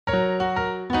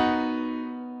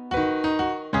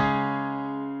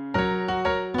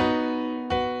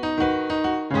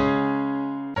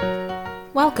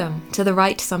Welcome to the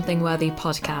Write Something Worthy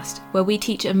podcast, where we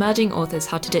teach emerging authors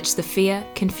how to ditch the fear,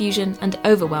 confusion, and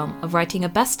overwhelm of writing a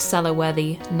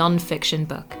bestseller-worthy non-fiction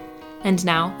book. And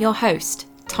now, your host,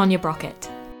 Tanya Brockett.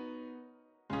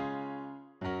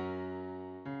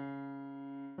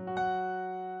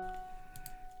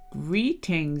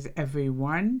 Greetings,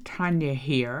 everyone. Tanya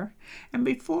here. And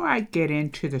before I get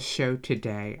into the show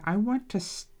today, I want to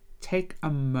take a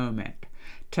moment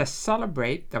to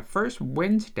celebrate the first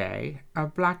Wednesday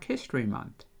of Black History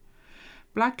Month.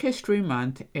 Black History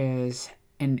Month is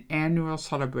an annual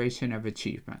celebration of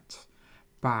achievements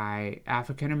by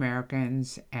African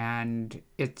Americans, and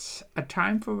it's a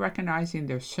time for recognizing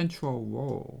their central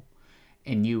role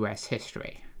in U.S.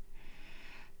 history.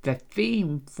 The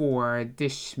theme for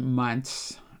this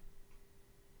month's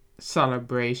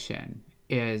celebration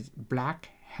is Black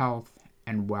Health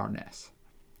and Wellness.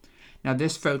 Now,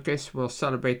 this focus will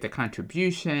celebrate the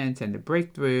contributions and the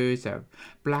breakthroughs of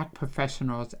Black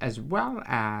professionals, as well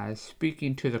as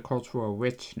speaking to the cultural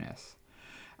richness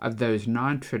of those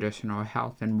non-traditional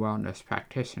health and wellness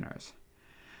practitioners.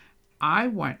 I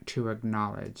want to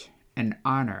acknowledge and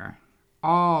honor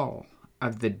all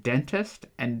of the dentists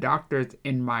and doctors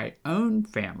in my own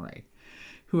family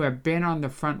who have been on the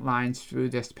front lines through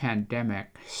this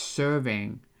pandemic,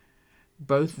 serving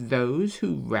both those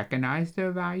who recognize their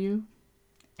value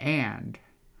and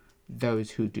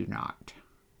those who do not.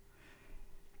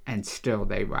 And still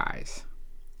they rise.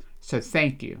 So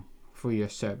thank you for your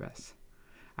service.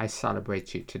 I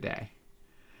celebrate you today.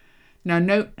 Now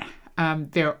note,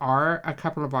 there are a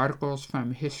couple of articles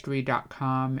from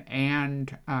History.com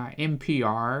and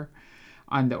NPR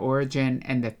on the origin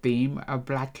and the theme of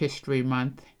Black History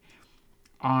Month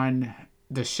on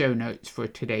the show notes for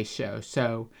today's show.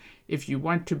 So if you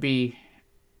want to be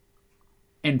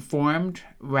informed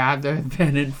rather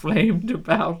than inflamed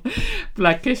about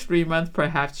Black History Month,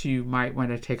 perhaps you might want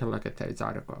to take a look at those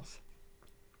articles.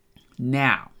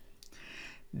 Now,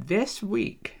 this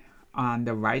week on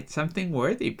the Write Something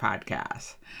Worthy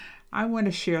podcast, I want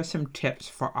to share some tips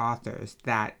for authors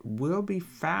that will be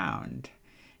found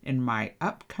in my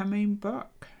upcoming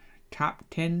book, Top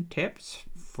 10 Tips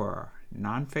for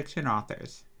Nonfiction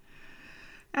Authors.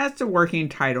 That's the working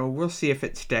title. We'll see if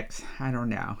it sticks. I don't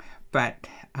know. But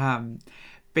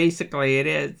basically, it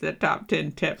is the top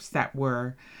 10 tips that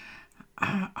were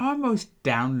almost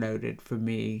downloaded for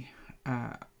me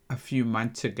a few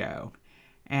months ago.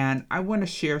 And I want to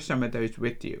share some of those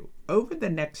with you. Over the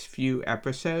next few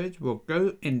episodes, we'll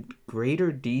go in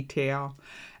greater detail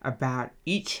about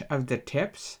each of the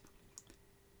tips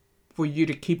for you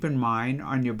to keep in mind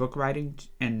on your book writing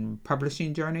and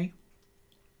publishing journey.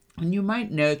 And you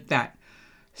might note that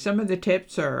some of the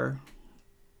tips are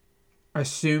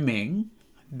assuming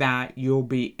that you'll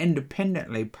be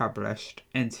independently published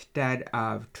instead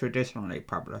of traditionally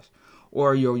published,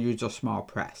 or you'll use a small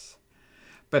press.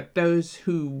 But those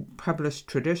who publish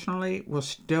traditionally will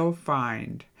still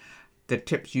find the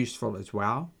tips useful as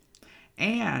well.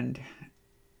 And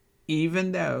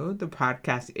even though the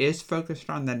podcast is focused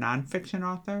on the nonfiction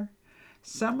author,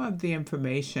 some of the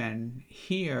information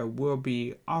here will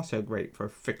be also great for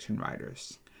fiction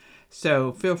writers.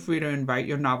 So feel free to invite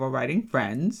your novel writing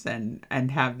friends and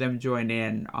have them join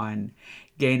in on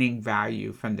gaining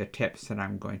value from the tips that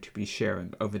I'm going to be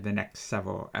sharing over the next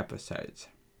several episodes.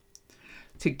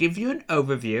 To give you an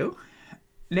overview,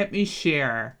 let me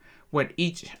share what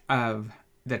each of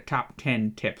the top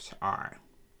 10 tips are.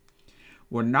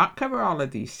 We'll not cover all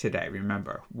of these today,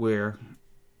 remember. We're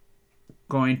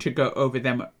going to go over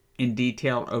them in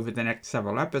detail over the next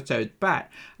several episodes, but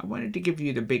I wanted to give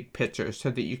you the big picture so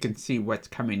that you can see what's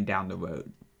coming down the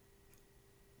road.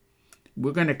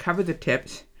 We're going to cover the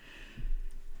tips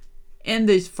in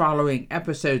these following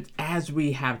episodes as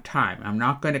we have time. I'm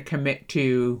not going to commit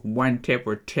to 1 tip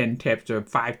or 10 tips or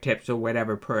 5 tips or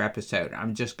whatever per episode.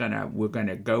 We're going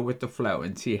to go with the flow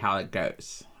and see how it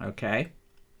goes. Okay?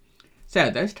 So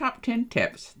those top 10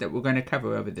 tips that we're going to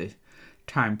cover over this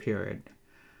time period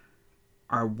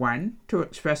are 1, to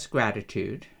express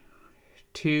gratitude,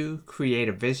 2, create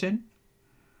a vision,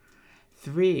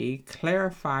 3,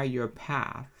 clarify your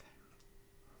path,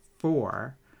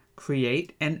 4,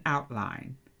 create an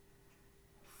outline,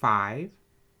 5,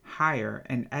 hire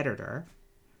an editor,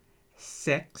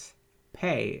 6,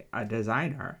 pay a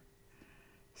designer,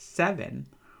 7,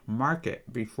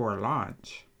 market before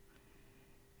launch,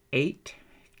 8,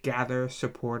 gather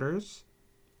supporters,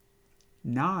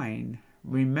 9,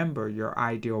 remember your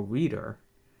ideal reader,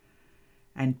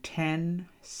 and 10,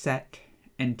 set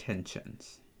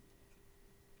intentions.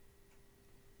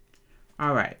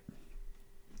 All right.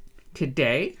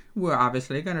 Today, we're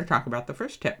obviously going to talk about the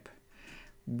first tip,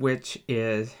 which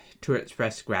is to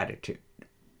express gratitude.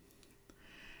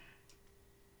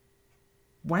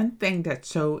 One thing that's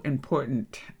so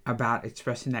important about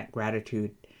expressing that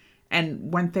gratitude,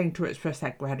 and one thing to express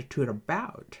that gratitude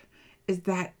about, is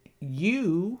that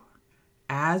you,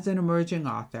 as an emerging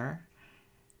author,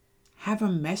 have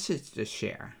a message to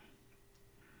share,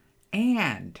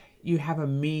 and you have a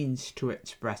means to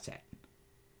express it.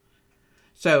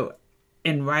 So,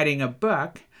 in writing a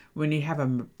book, when you have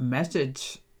a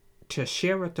message to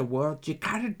share with the world, you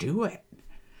gotta do it.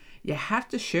 You have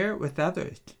to share it with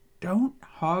others. Don't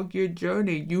hog your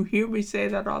journey. You hear me say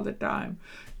that all the time.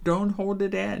 Don't hold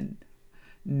it in.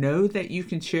 Know that you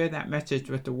can share that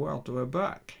message with the world through a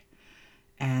book.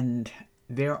 And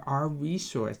there are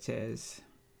resources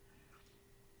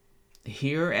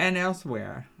here and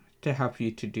elsewhere to help you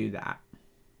to do that.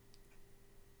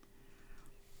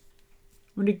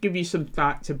 I'm going to give you some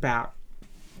thoughts about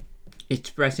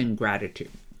expressing gratitude.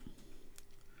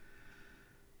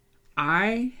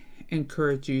 I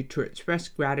encourage you to express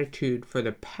gratitude for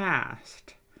the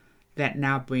past that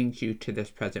now brings you to this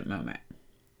present moment.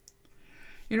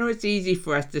 You know, it's easy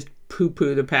for us to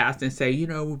poo-poo the past and say,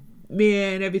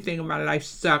 man, everything in my life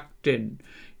sucked, and,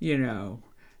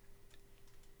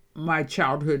 my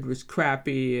childhood was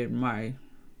crappy, and my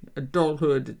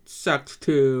adulthood sucks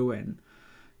too, and,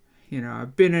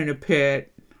 I've been in a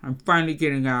pit, I'm finally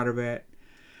getting out of it.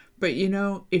 But,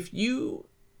 if you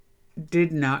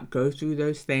did not go through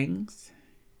those things,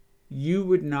 you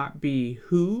would not be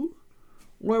who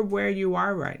or where you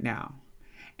are right now.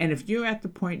 And if you're at the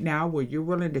point now where you're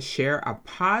willing to share a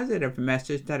positive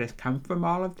message that has come from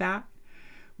all of that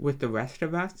with the rest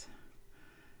of us,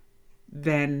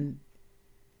 then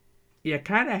you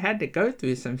kind of had to go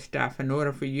through some stuff in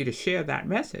order for you to share that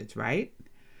message, right?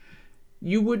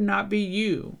 You would not be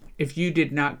you if you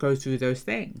did not go through those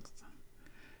things.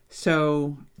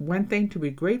 So one thing to be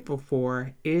grateful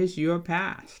for is your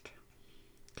past,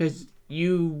 because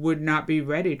you would not be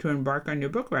ready to embark on your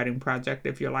book writing project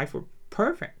if your life were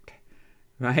perfect,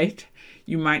 right?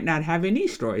 You might not have any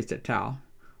stories to tell,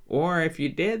 or if you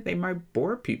did, they might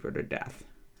bore people to death.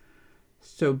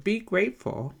 So be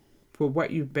grateful for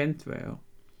what you've been through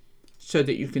so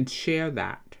that you can share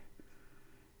that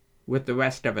with the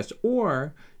rest of us,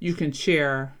 or you can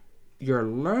share your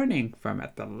learning from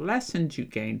it, the lessons you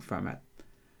gained from it.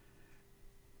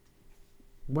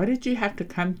 What did you have to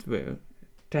come through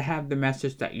to have the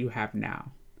message that you have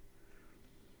now?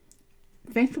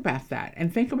 Think about that,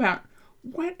 and think about,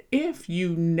 what if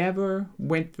you never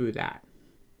went through that?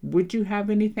 Would you have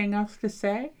anything else to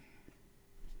say?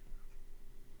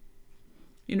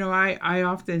 I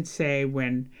often say,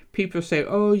 when people say,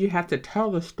 oh, you have to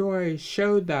tell the story,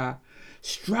 show the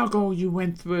struggle you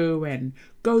went through and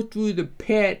go through the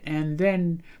pit and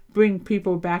then bring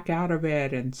people back out of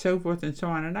it and so forth and so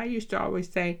on. And I used to always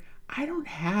say, I don't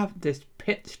have this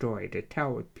pit story to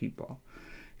tell with people,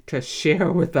 to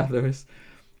share with others.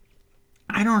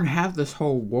 I don't have this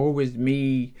whole woe is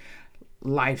me,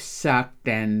 life sucked,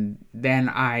 and then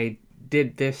I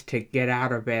did this to get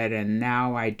out of it, and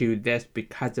now I do this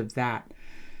because of that.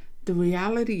 The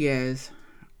reality is,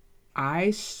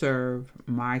 I serve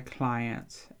my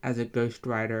clients as a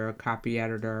ghostwriter, a copy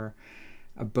editor,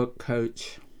 a book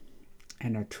coach,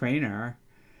 and a trainer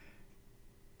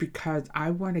because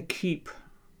I want to keep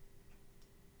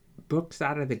books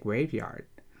out of the graveyard.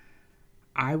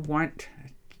 I want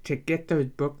to get those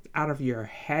books out of your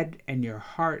head and your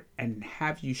heart and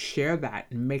have you share that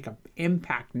and make an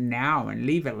impact now and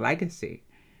leave a legacy.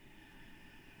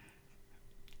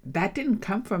 That didn't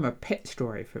come from a pit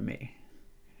story for me.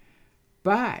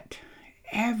 But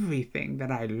everything that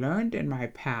I learned in my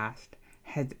past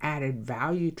has added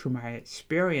value to my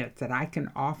experience that I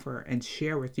can offer and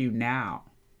share with you now.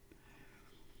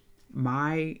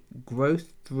 My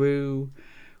growth through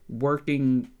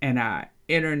working in an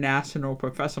international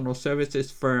professional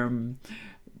services firm,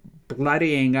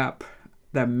 bloodying up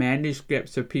the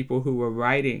manuscripts of people who were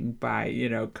writing by,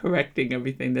 correcting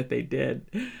everything that they did,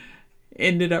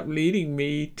 ended up leading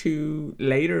me to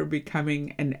later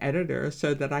becoming an editor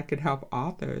so that I could help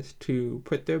authors to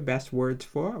put their best words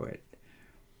forward.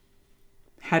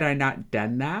 Had I not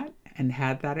done that and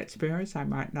had that experience, I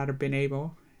might not have been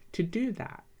able to do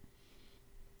that.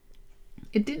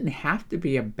 It didn't have to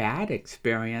be a bad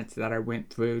experience that I went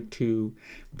through to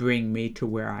bring me to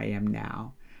where I am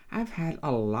now. I've had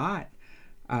a lot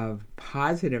of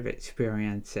positive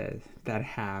experiences that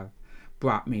have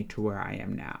brought me to where I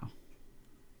am now.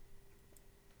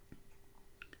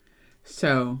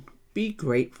 So be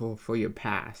grateful for your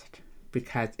past,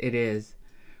 because it is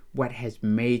what has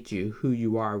made you who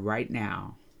you are right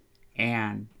now.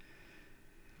 And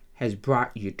has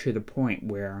brought you to the point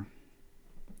where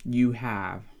you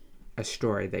have a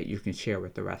story that you can share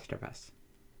with the rest of us.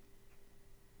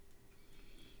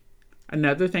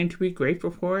 Another thing to be grateful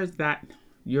for is that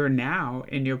you're now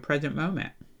in your present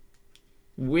moment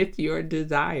with your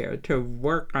desire to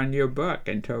work on your book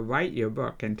and to write your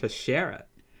book and to share it.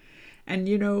 And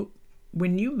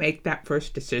when you make that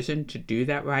first decision to do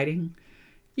that writing,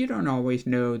 you don't always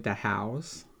know the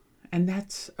hows, and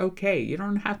that's okay. You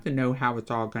don't have to know how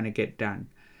it's all going to get done.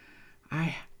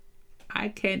 I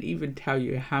can't even tell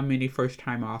you how many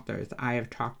first-time authors I have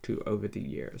talked to over the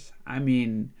years. I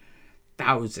mean,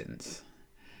 thousands.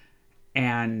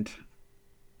 And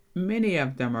many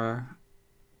of them are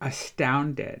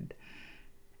astounded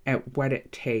at what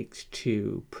it takes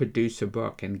to produce a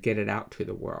book and get it out to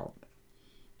the world.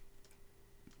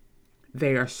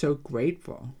 They are so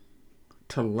grateful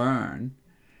to learn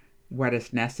what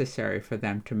is necessary for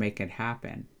them to make it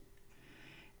happen.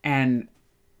 And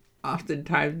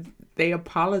oftentimes they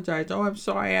apologize. Oh, I'm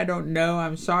sorry, I don't know.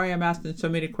 I'm sorry I'm asking so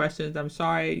many questions. I'm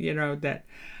sorry, that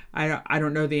I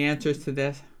don't know the answers to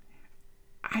this.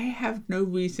 I have no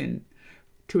reason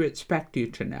to expect you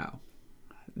to know.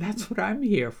 That's what I'm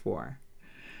here for.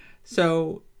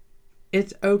 So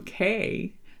it's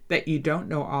okay that you don't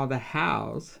know all the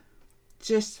hows.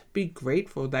 Just be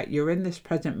grateful that you're in this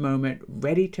present moment,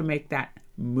 ready to make that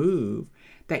move,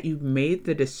 that you've made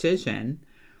the decision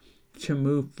to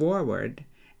move forward,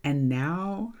 and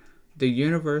now the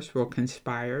universe will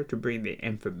conspire to bring the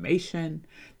information,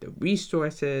 the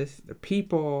resources, the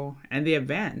people, and the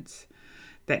events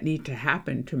that need to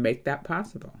happen to make that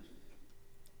possible.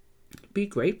 Be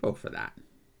grateful for that.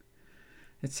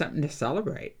 It's something to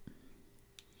celebrate.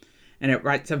 And at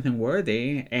Write Something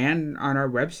Worthy and on our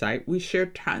website, we share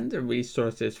tons of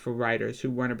resources for writers who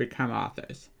want to become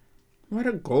authors. What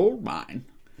a gold mine.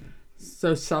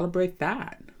 So celebrate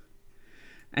that.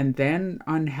 And then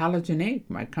on Halogen Inc.,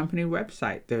 my company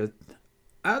website, there's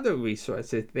other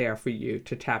resources there for you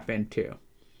to tap into.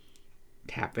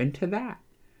 Tap into that.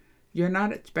 You're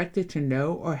not expected to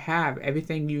know or have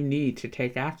everything you need to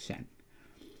take action.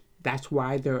 That's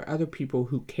why there are other people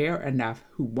who care enough,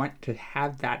 who want to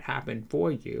have that happen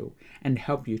for you and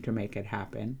help you to make it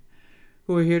happen,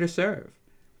 who are here to serve.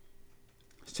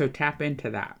 So tap into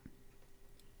that.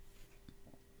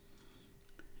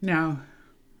 Now,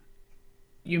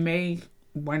 you may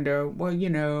wonder,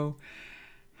 well,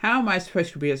 how am I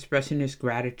supposed to be expressing this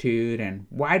gratitude, and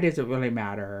why does it really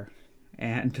matter?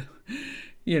 And,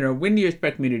 when do you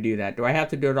expect me to do that? Do I have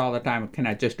to do it all the time, or can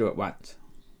I just do it once?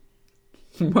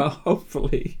 Well,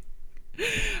 hopefully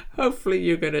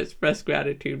you're going to express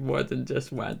gratitude more than just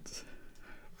once.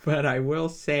 But I will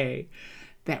say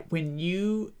that when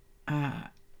you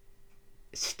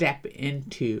step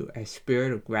into a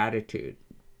spirit of gratitude,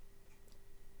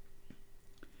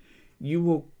 you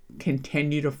will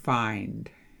continue to find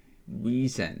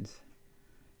reasons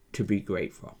to be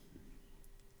grateful.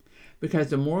 Because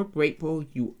the more grateful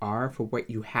you are for what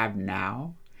you have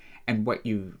now and what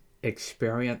you've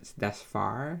experienced thus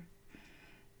far,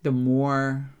 the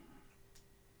more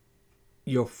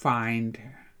you'll find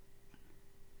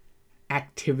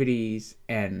activities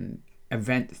and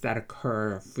events that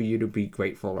occur for you to be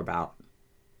grateful about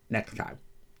next time.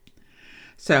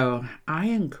 So I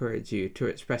encourage you to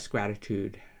express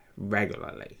gratitude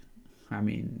regularly. I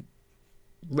mean,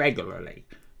 regularly.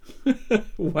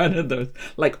 One of those,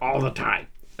 like all the time,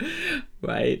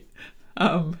 right?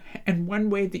 And one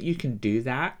way that you can do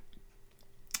that,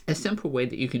 a simple way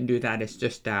that you can do that, is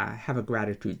just have a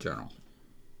gratitude journal.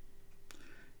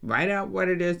 Write out what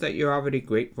it is that you're already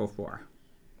grateful for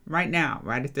right now,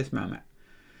 right at this moment.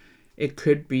 It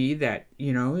could be that,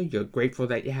 you're grateful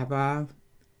that you have a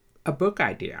book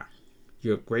idea.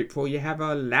 You're grateful you have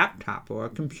a laptop or a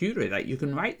computer that you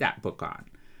can write that book on.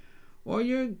 Or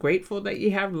you're grateful that you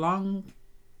have long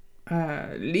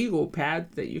legal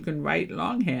pads that you can write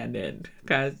longhand in.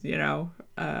 Because,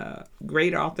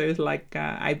 great authors like,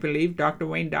 I believe, Dr.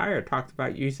 Wayne Dyer talked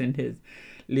about using his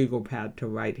legal pad to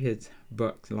write his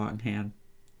books longhand.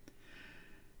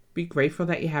 Be grateful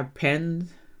that you have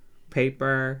pens,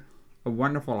 paper, a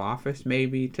wonderful office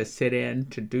maybe to sit in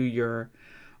to do your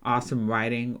awesome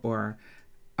writing, or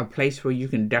a place where you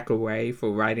can duck away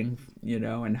for writing,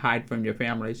 and hide from your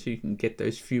family so you can get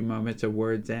those few moments of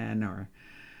words in. Or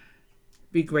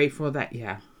be grateful that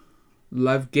you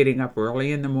love getting up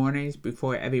early in the mornings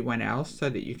before everyone else so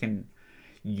that you can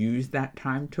use that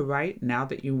time to write now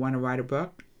that you want to write a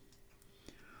book.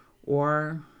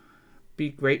 Or be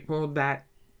grateful that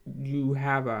you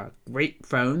have a great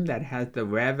phone that has the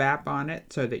Rev app on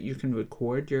it so that you can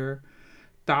record your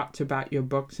thoughts about your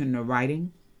books and the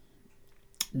writing.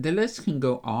 The list can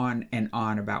go on and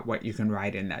on about what you can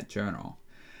write in that journal.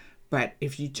 But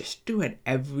if you just do it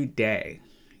every day,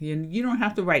 you don't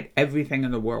have to write everything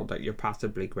in the world that you're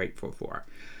possibly grateful for.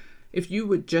 If you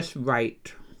would just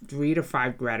write 3 to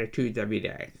 5 gratitudes every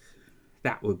day,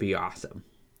 that would be awesome.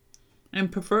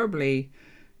 And preferably,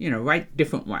 write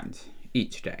different ones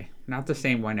each day. Not the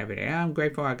same one every day. I'm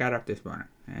grateful I got up this morning.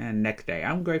 And next day,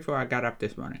 I'm grateful I got up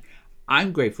this morning.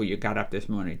 I'm grateful you got up this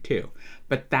morning too.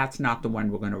 But that's not the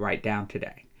one we're going to write down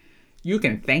today. You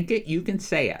can think it, you can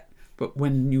say it. But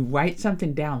when you write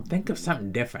something down, think of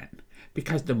something different.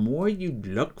 Because the more you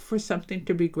look for something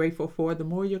to be grateful for, the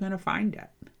more you're going to find it.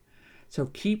 So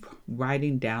keep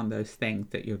writing down those things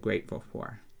that you're grateful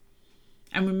for.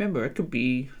 And remember, it could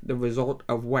be the result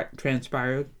of what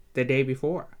transpired the day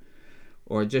before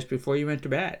or just before you went to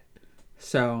bed.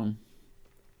 So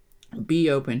be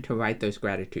open to write those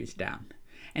gratitudes down.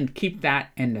 And keep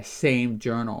that in the same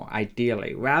journal,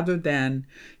 ideally, rather than,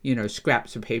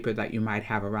 scraps of paper that you might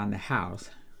have around the house,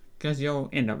 because you'll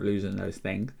end up losing those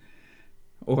things,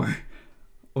 or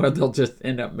they'll just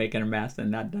end up making a mess,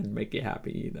 and that doesn't make you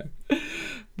happy either.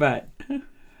 But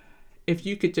if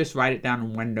you could just write it down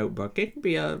in one notebook, it could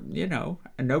be a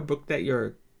notebook that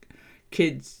your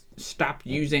kids stop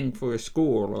using for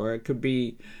school, or it could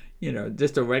be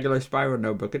just a regular spiral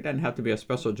notebook. It doesn't have to be a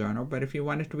special journal, but if you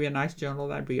want it to be a nice journal,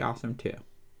 that'd be awesome too.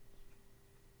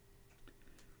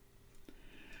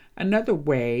 Another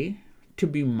way to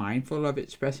be mindful of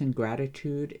expressing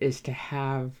gratitude is to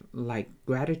have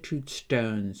gratitude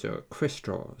stones or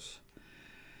crystals.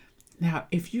 Now,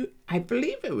 I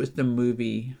believe it was the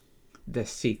movie The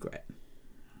Secret.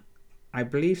 I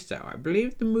believe so. I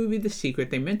believe the movie The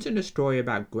Secret, they mentioned a story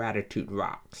about gratitude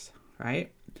rocks,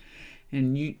 right?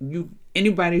 And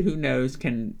anybody who knows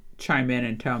can chime in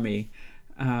and tell me,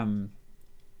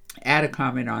 add a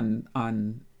comment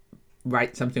on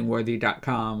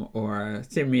writesomethingworthy.com or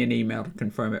send me an email to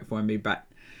confirm it for me. But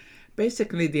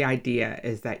basically the idea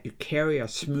is that you carry a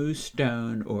smooth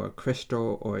stone or a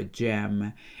crystal or a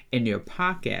gem in your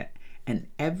pocket, and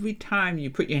every time you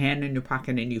put your hand in your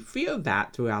pocket and you feel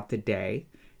that throughout the day,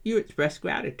 you express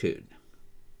gratitude.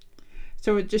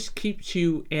 So it just keeps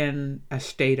you in a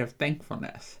state of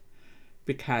thankfulness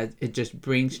because it just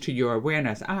brings to your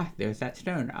awareness, there's that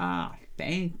stone.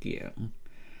 Thank you.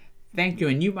 Thank you.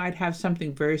 And you might have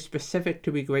something very specific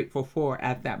to be grateful for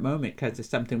at that moment because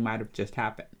something might have just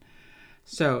happened.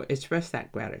 So express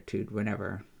that gratitude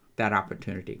whenever that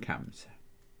opportunity comes.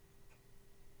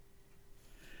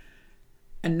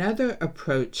 Another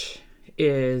approach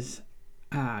is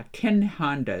Ken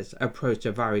Honda's approach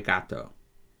of arigato.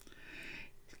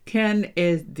 Ken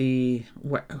is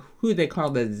who they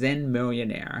call the Zen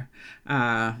millionaire,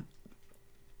 a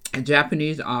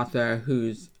Japanese author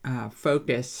whose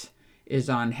focus is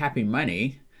on happy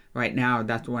money. Right now,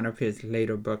 that's one of his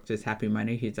later books is Happy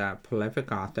Money. He's a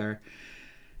prolific author.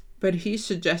 But he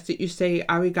suggests that you say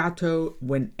arigato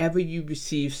whenever you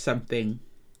receive something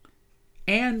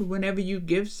and whenever you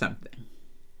give something.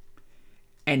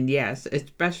 And yes,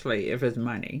 especially if it's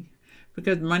money,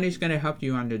 because money's going to help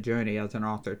you on the journey as an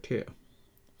author too.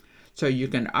 So you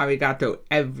can arigato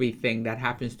everything that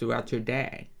happens throughout your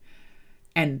day.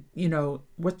 And,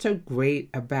 what's so great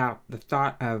about the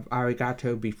thought of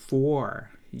arigato before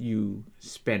you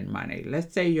spend money?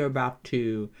 Let's say you're about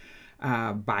to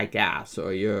buy gas,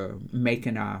 or you're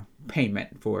making a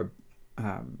payment for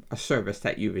a service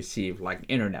that you receive, like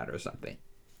internet or something.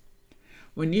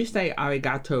 When you say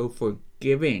arigato for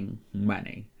giving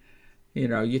money,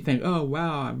 you think, oh,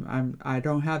 wow, I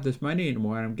don't have this money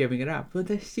anymore and I'm giving it up. But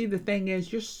the thing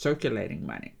is, you're circulating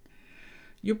money.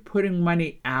 You're putting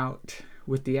money out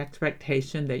with the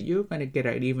expectation that you're going to get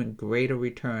an even greater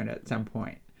return at some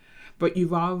point. But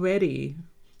you've already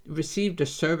received a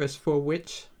service for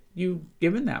which you've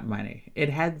given that money. It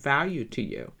had value to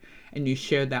you, and you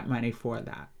shared that money for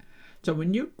that. So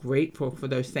when you're grateful for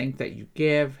those things that you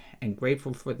give and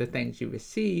grateful for the things you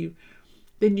receive,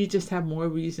 then you just have more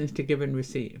reasons to give and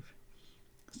receive.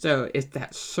 So it's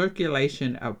that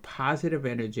circulation of positive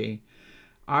energy.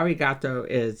 Arigato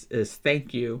is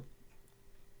thank you.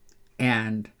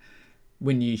 And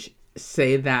when you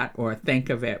say that or think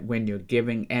of it when you're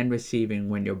giving and receiving,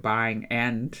 when you're buying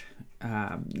and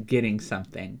getting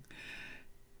something,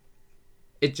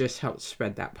 it just helps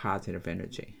spread that positive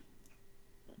energy.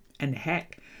 And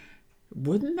heck,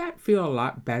 wouldn't that feel a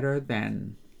lot better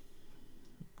than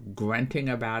grunting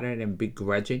about it and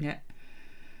begrudging it?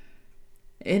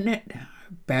 Isn't it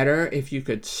better if you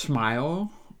could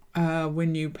smile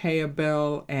when you pay a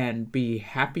bill and be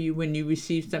happy when you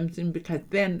receive something? Because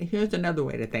then here's another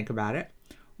way to think about it.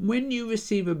 When you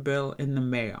receive a bill in the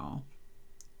mail,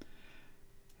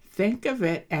 think of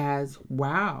it as,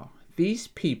 wow, these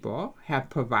people have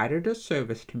provided a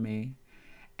service to me,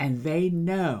 and they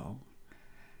know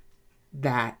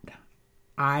that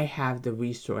I have the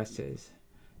resources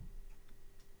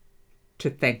to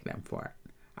thank them for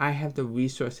it. I have the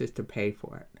resources to pay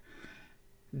for it.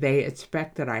 They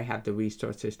expect that I have the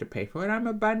resources to pay for it. I'm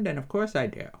abundant. Of course I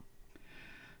do.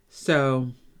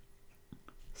 So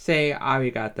say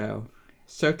arigato,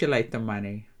 circulate the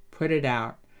money, put it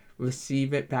out,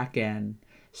 receive it back in,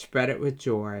 spread it with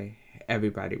joy.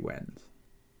 Everybody wins.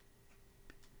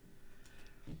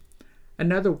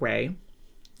 Another way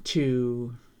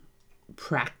to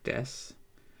practice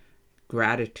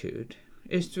gratitude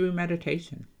is through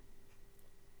meditation.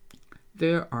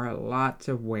 There are lots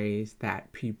of ways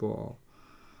that people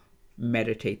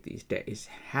meditate these days.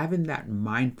 Having that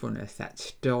mindfulness, that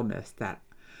stillness, that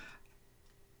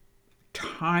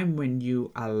time when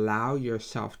you allow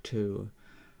yourself to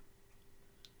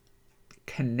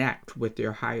connect with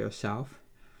your higher self,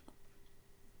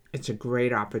 it's a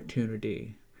great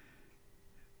opportunity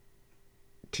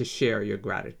to share your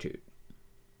gratitude.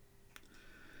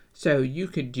 So you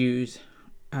could use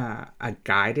a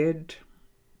guided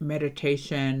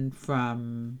meditation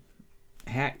from,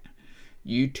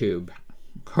 YouTube.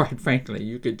 Quite frankly,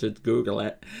 you could just Google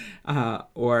it,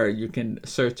 or you can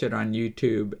search it on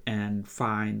YouTube and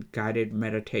find guided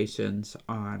meditations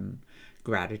on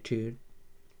gratitude.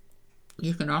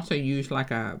 You can also use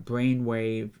like a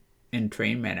brainwave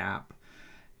entrainment app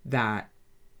that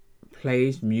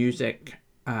plays music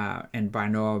and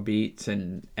binaural beats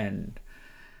and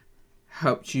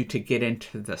helps you to get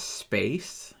into the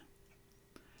space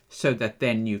so that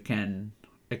then you can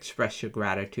express your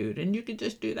gratitude. And you can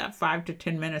just do that 5 to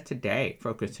 10 minutes a day,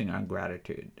 focusing on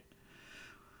gratitude.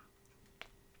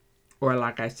 Or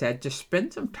like I said, just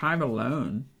spend some time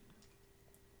alone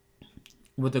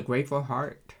with a grateful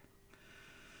heart.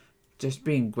 Just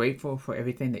being grateful for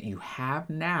everything that you have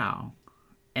now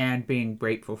and being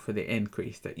grateful for the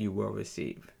increase that you will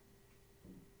receive.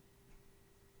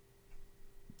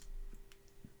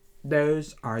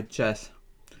 Those are just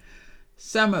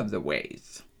some of the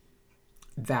ways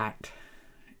that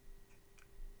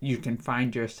you can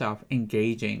find yourself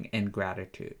engaging in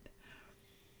gratitude.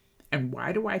 And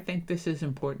why do I think this is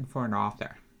important for an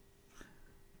author?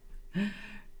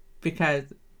 Because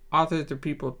authors are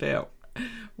people too.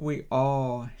 We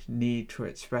all need to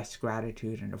express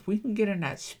gratitude. And if we can get in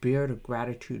that spirit of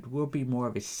gratitude, we'll be more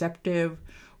receptive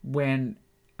when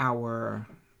our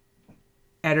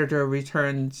editor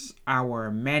returns our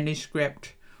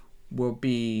manuscript. We'll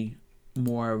be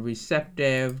more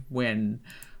receptive when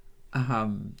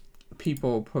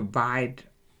people provide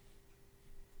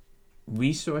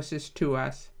resources to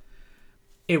us.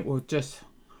 It will just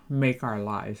make our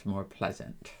lives more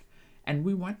pleasant. And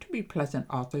we want to be pleasant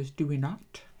authors, do we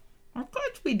not? Of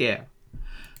course we do.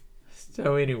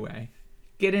 So anyway,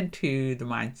 get into the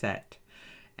mindset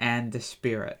and the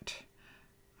spirit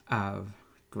of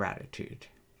gratitude.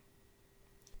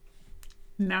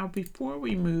 Now, before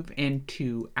we move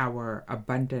into our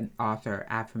abundant author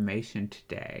affirmation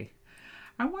today,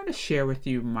 I want to share with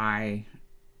you my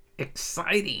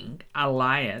exciting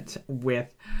alliance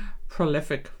with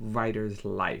Prolific Writers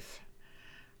Life.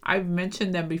 I've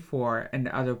mentioned them before in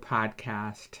other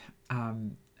podcasts,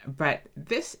 but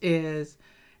this is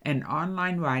an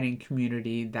online writing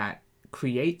community that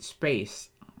creates space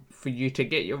for you to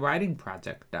get your writing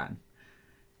project done.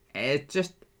 It's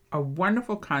just a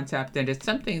wonderful concept, and it's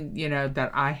something,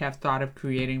 that I have thought of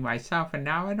creating myself, and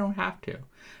now I don't have to,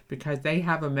 because they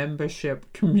have a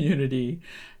membership community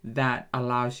that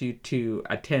allows you to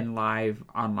attend live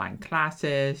online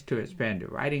classes, to expand your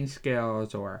writing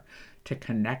skills, or to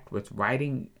connect with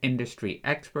writing industry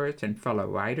experts and fellow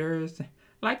writers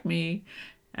like me,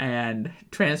 and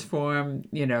transform,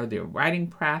 the writing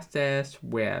process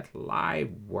with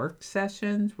live work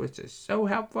sessions, which is so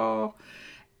helpful,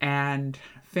 and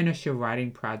finish your writing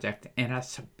project in a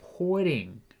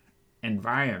supporting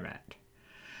environment.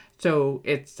 So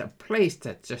it's a place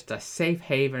that's just a safe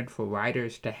haven for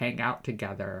writers to hang out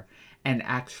together and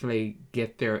actually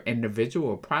get their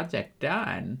individual project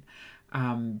done,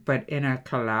 but in a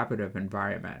collaborative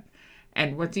environment.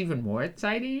 And what's even more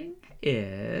exciting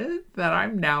is that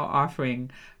I'm now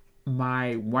offering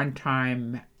my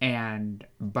one-time and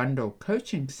bundle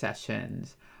coaching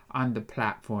sessions on the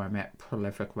platform at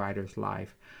Prolific Writers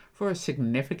Life for a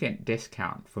significant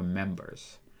discount for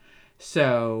members.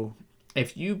 So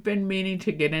if you've been meaning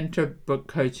to get into book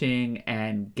coaching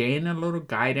and gain a little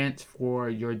guidance for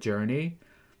your journey,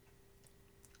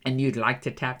 and you'd like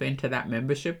to tap into that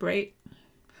membership rate,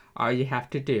 all you have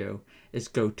to do is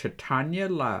go to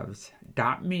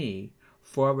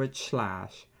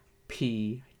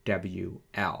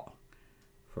TanyaLoves.me/PWL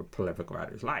for Prolific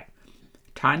Writers Life.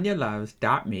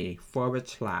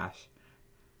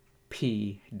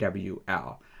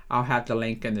 TanyaLoves.me/PWL. I'll have the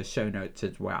link in the show notes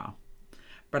as well.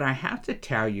 But I have to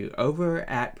tell you, over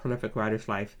at Prolific Writers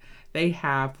Life, they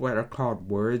have what are called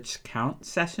words count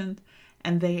sessions,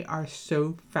 and they are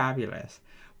so fabulous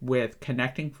with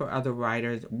connecting with other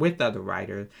writers,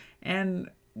 and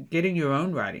getting your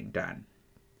own writing done.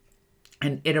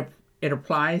 And it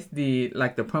applies the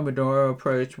Pomodoro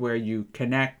approach, where you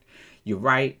connect, you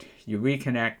write, you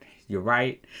reconnect, you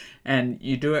write, and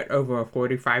you do it over a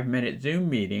 45-minute Zoom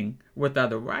meeting with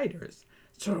other writers.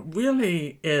 So it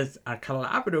really is a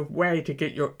collaborative way to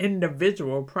get your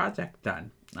individual project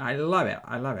done. I love it.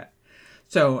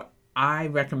 So I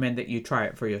recommend that you try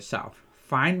it for yourself.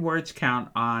 Find Words Count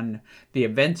on the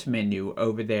events menu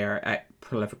over there at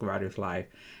Prolific Writers Life,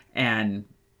 and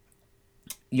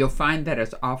you'll find that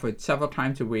it's offered several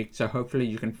times a week, so hopefully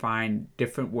you can find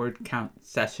different word count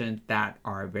sessions that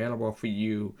are available for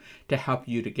you to help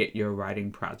you to get your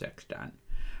writing projects done.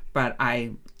 But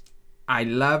I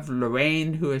love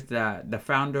Lorraine, who is the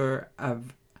founder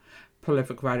of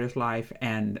Prolific Writers Life,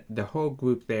 and the whole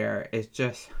group there is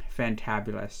just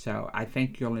fantabulous. So I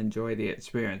think you'll enjoy the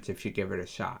experience if you give it a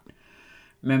shot.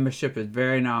 Membership is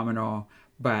very nominal,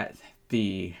 but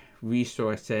the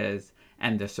resources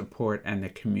and the support and the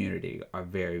community are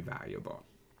very valuable.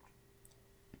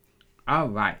 All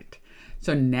right.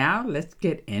 So now let's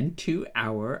get into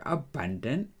our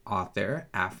abundant author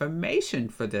affirmation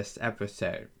for this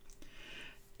episode.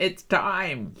 It's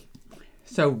time.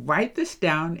 So write this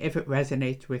down if it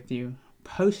resonates with you.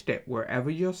 Post it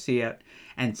wherever you'll see it,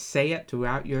 and say it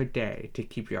throughout your day to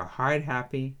keep your heart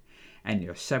happy and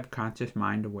your subconscious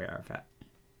mind aware of it.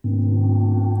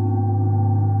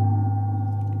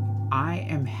 I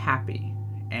am happy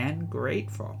and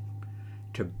grateful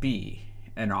to be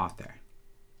an author.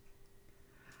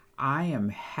 I am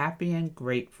happy and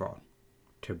grateful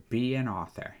to be an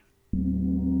author.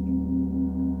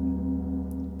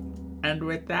 And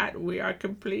with that, we are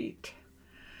complete.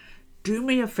 Do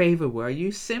me a favor, will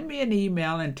you? Send me an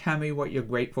email and tell me what you're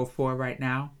grateful for right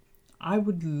now. I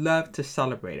would love to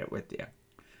celebrate it with you.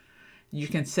 You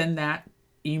can send that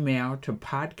email to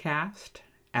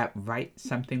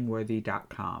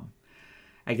podcast@writesomethingworthy.com.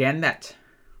 Again, that's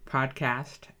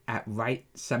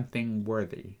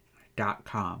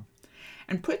podcast@writesomethingworthy.com.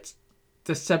 And put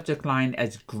the subject line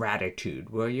as gratitude,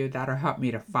 will you? That'll help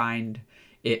me to find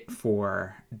it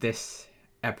for this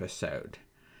episode.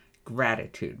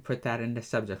 Gratitude. Put that in the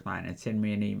subject line and send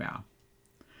me an email.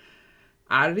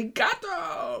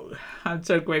 Arigato! I'm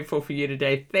so grateful for you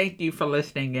today. Thank you for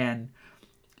listening in.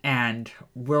 And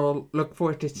we'll look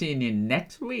forward to seeing you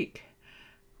next week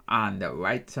on the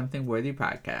Write Something Worthy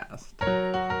podcast.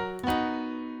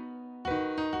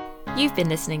 You've been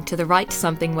listening to the Write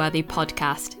Something Worthy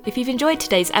podcast. If you've enjoyed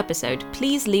today's episode,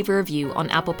 please leave a review on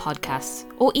Apple Podcasts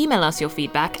or email us your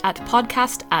feedback at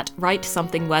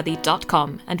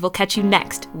podcast@writesomethingworthy.com, and we'll catch you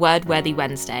next Word Worthy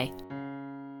Wednesday.